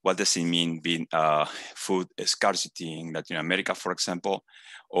what does it mean being food scarcity in Latin America, for example,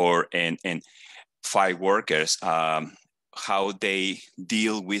 or in fight workers, how they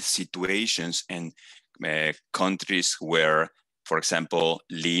deal with situations in countries where, for example,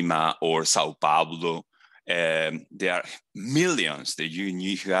 Lima or Sao Paulo, there are millions.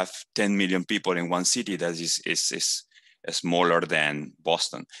 You have 10 million people in one city that is smaller than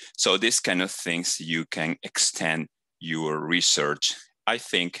Boston. So these kind of things, you can extend your research. I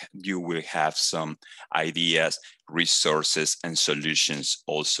think you will have some ideas, resources, and solutions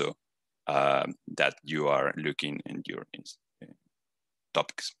also that you are looking in your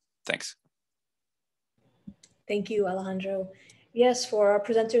topics. Thanks. Thank you, Alejandro. Yes, for our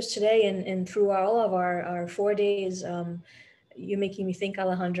presenters today and through all of our 4 days, you're making me think,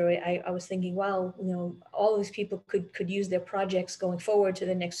 Alejandro. I was thinking, wow, you know, all these people could use their projects going forward to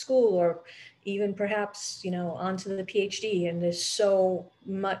the next school, or even perhaps, you know, onto the PhD. And there's so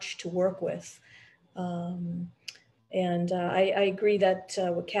much to work with. I agree that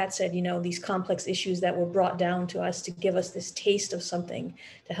what Kat said, you know, these complex issues that were brought down to us to give us this taste of something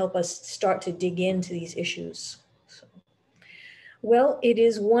to help us start to dig into these issues. So, well, it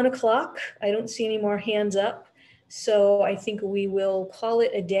is 1 o'clock. I don't see any more hands up. So I think we will call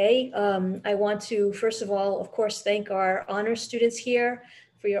it a day. I want to, first of all, of course, thank our honors students here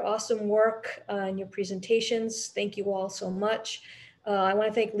for your awesome work and your presentations. Thank you all so much. I want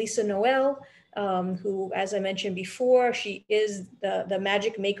to thank Lisa Noel, who, as I mentioned before, she is the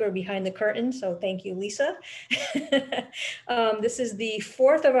magic maker behind the curtain. So thank you, Lisa. This is the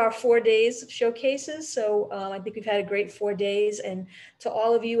 4th of our 4 days of showcases. So I think we've had a great 4 days. And to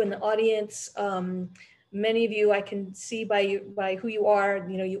all of you in the audience, many of you, I can see by who you are,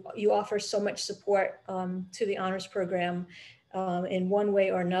 you offer so much support to the honors program in one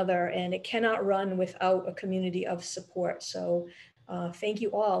way or another, and it cannot run without a community of support. So thank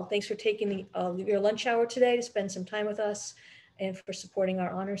you all. Thanks for taking your lunch hour today to spend some time with us and for supporting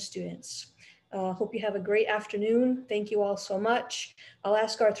our honors students. Hope you have a great afternoon. Thank you all so much. I'll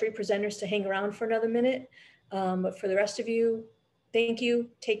ask our 3 presenters to hang around for another minute. But for the rest of you, thank you,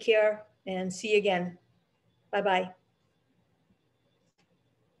 take care, and see you again. Bye-bye.